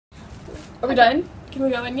Are we done? Can we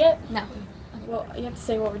go in yet? No. Well, you have to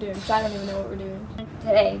say what we're doing, because I don't even know what we're doing.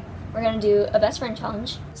 Today, we're going to do a best friend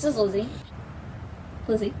challenge. This is Lizzie.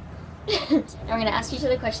 Lizzie. And we're going to ask each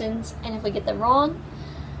other questions, and if we get them wrong,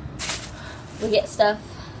 we get stuff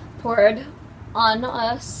poured on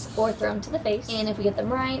us or thrown to the face. And if we get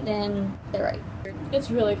them right, then they're right. It's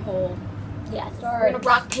really cold. Yeah, Start. we're going to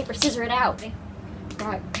rock, paper, scissors it out.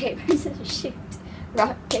 Rock, paper, scissors, shoot.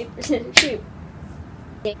 Rock, paper, scissors, shoot.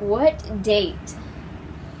 What date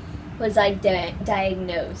was I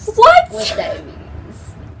diagnosed with diabetes?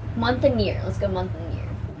 Month and year. Let's go month and year.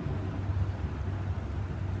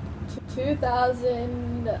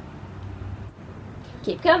 2006?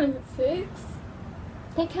 Keep coming.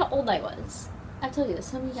 Think how old I was. I've told you this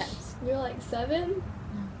so many times. You were like 7?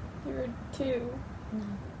 No. You were 2. No.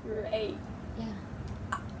 You were 8. Yeah.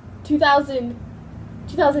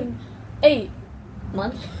 2008.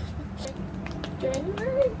 Month?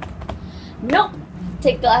 January? Nope.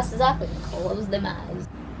 Take the glasses off and close them eyes.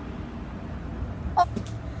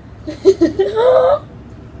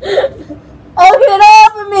 Open it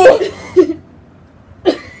up for me!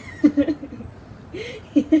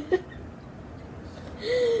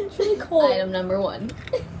 It's really cold. Item number 1.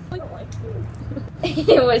 I don't like you.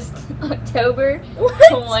 It was October What?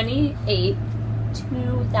 28th,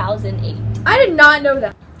 2008. I did not know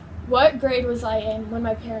that. What grade was I in when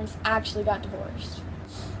my parents actually got divorced?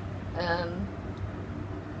 Okay,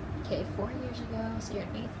 4 years ago, so you're in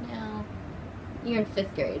 8th now. You're in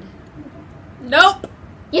 5th grade. Nope!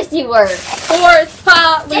 Yes, you were. 4th,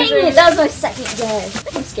 ha! Dang loser. it, that was my second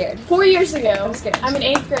guess. I'm scared. 4 years ago. I'm scared. I'm in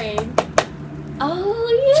 8th grade. Oh,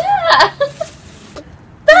 yeah.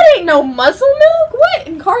 That ain't no muscle milk! What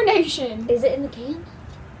incarnation? Is it in the can?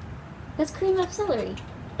 That's cream of celery.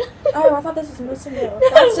 Oh, I thought this was muscle milk.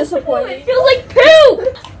 That's disappointing. It feels like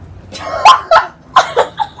poop!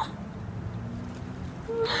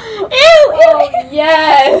 Ew! Oh,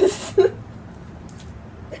 yes!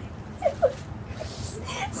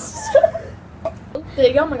 There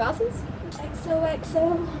you go, my glasses.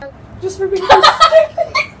 XOXO. Just for being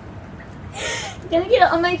Gonna get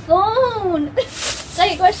it on my phone.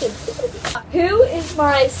 Second question. Who is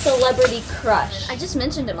my celebrity crush? I just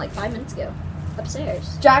mentioned him like 5 minutes ago.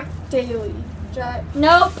 Upstairs. Jack Daly. Jack.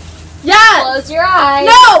 Nope. Yes! Close your eyes.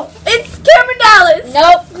 No! It's Cameron Dallas!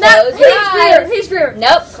 Nope. Close your eyes. Hayes Greer.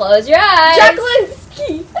 Nope. Close your eyes. Jack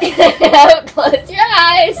Linsky. Nope. Close your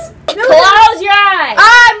eyes. No, Close your eyes.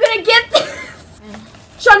 I'm gonna get this!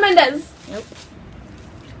 Shawn Mendes. Nope.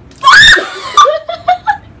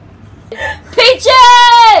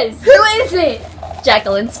 Peaches! Who is it? Jack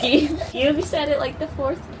Linsky. You said it like the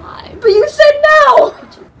 4th time. But you said no!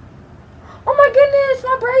 Oh my goodness,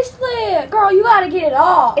 my bracelet! Girl, you gotta get it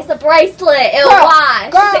off. It's a bracelet. It will Girl,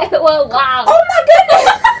 wash. girl. It will wash. Oh my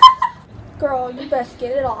goodness! Girl, you best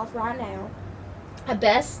get it off right now. I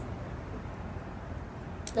best.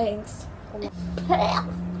 Thanks.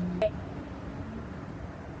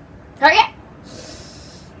 Hurry up.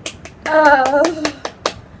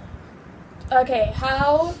 Okay,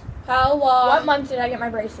 how long? What month did I get my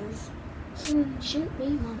braces? Shoot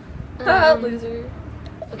me, Mom. Loser.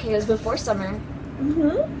 Okay, it was before summer.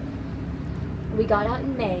 Mm-hmm. We got out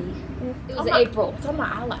in May. It was April. It's on my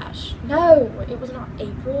eyelash. No, it was not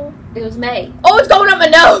April. It was May. Oh, it's going up my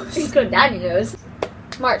nose! It's going down your nose.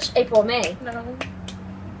 March, April, May, No,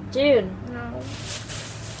 June, no,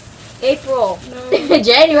 April, no.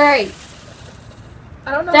 January,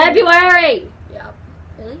 I don't know. February. Yeah,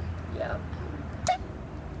 Really? yeah.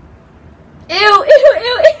 Ew, ew, ew,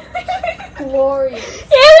 ew. Glorious. Ew,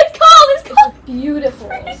 it's cold, it's cold. Beautiful.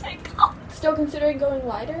 It's cold. Still considering going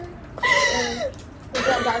lighter? Or is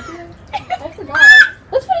that darker? I forgot.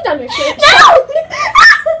 Let's put it down your shirt. No!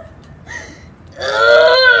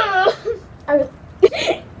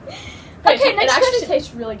 Okay, Okay, it next actually question.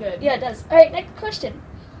 tastes really good. Yeah, it does. Alright, next question.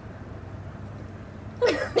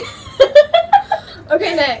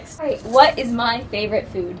 Okay, next. Alright, what is my favorite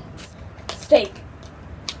food? Steak.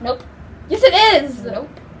 Nope. Yes, it is. Nope.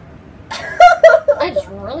 I just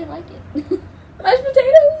really like it. Mashed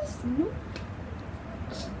potatoes. Nope.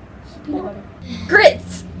 Peanut butter.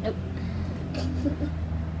 Grits. Nope.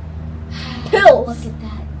 Pills. Look at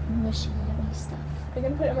that mushy, yummy stuff. I'm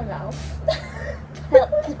gonna put it in my mouth.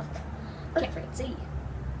 Can't freaking see.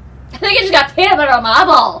 I think I just got peanut butter on my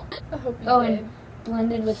eyeball. I hope you Oh, did. and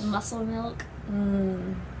blended with muscle milk.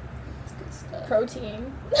 Mmm. That's good stuff.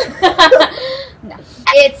 Protein. No.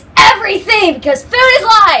 It's everything because food is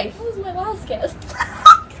life! That was my last guess.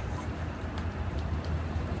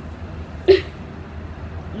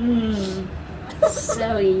 Mmm.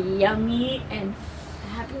 So yummy and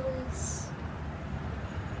fabulous.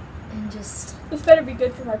 and just This better be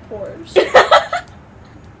good for my pores.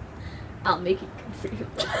 I'll make it good for your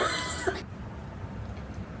pores.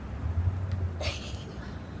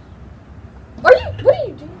 What are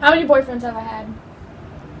you doing? How many boyfriends have I had?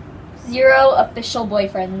 0 official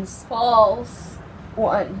boyfriends. False.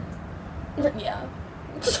 1. Yeah.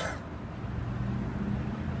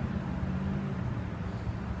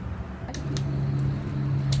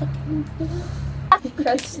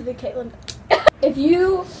 Credits to the Caitlin. If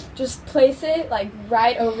you just place it like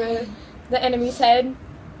right over the enemy's head,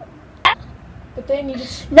 but then you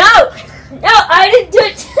just No! No, I didn't do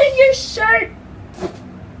it to your shirt!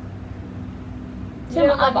 you don't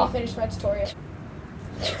let me eyeball. finish my tutorial.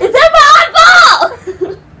 It's in my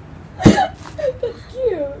eyeball! That's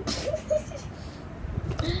cute.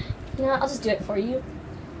 You know what, I'll just do it for you.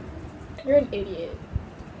 You're an idiot.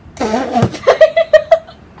 I'm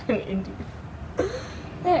Indian.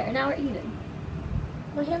 There, now we're eating.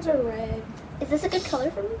 My hands are red. Is this a good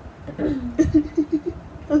color for me?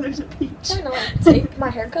 Oh, there's a peach. Trying to like take my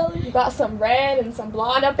hair color. You got some red and some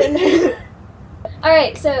blonde up in there.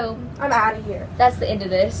 Alright, so I'm out of here. that's the end of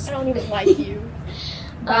this. I don't even like you.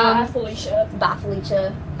 Bye, Felicia. Bye,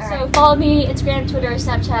 Felicia. So Alright. follow me, Instagram, Twitter,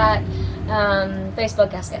 Snapchat,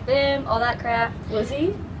 Facebook, Ask FM, all that crap.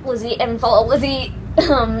 Lizzie. Lizzie, and follow Lizzie.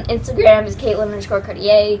 Instagram is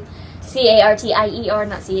Caitlin_Cartier. Cartier,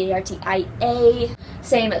 not Cartia.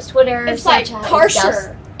 Same as Twitter. It's like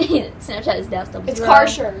Karsher. Snapchat is Douse00. It's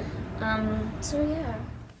Karsher. So yeah.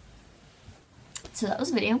 So that was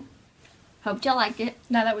the video. Hope y'all liked it.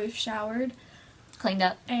 Now that we've showered Cleaned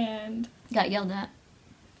up. and Got yelled at.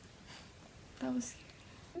 that was.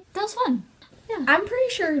 That was fun. Yeah. I'm pretty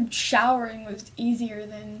sure showering was easier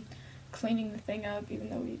than cleaning the thing up, even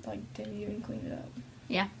though we like didn't even clean it up.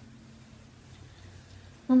 Yeah.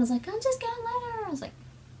 Mom was like, I'm just gonna let her. I was like,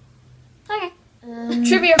 okay.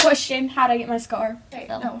 Trivia question: how did I get my scar? Wait,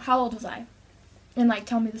 Phil. no, how old was I? And like,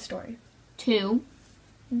 tell me the story. 2,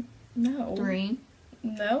 No. 3,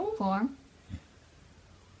 No. 4.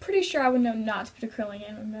 Pretty sure I would know not to put a curling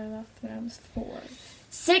in my mouth when I was 4.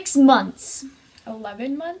 6 months.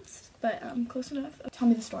 11 months, but close enough. Tell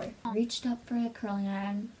me the story. Reached up for a curling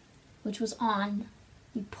iron, which was on.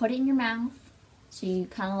 You put it in your mouth, so you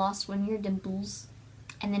kind of lost one of your dimples,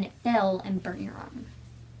 and then it fell and burnt your arm.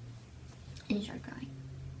 And you started crying.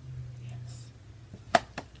 Yes.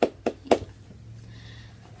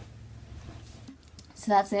 So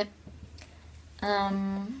that's it.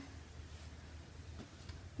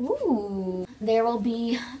 Ooh. There will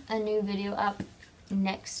be a new video up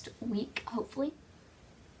next week, hopefully.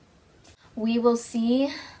 We will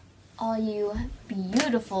see all you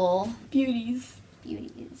beautiful Beauties.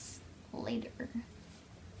 beauties later.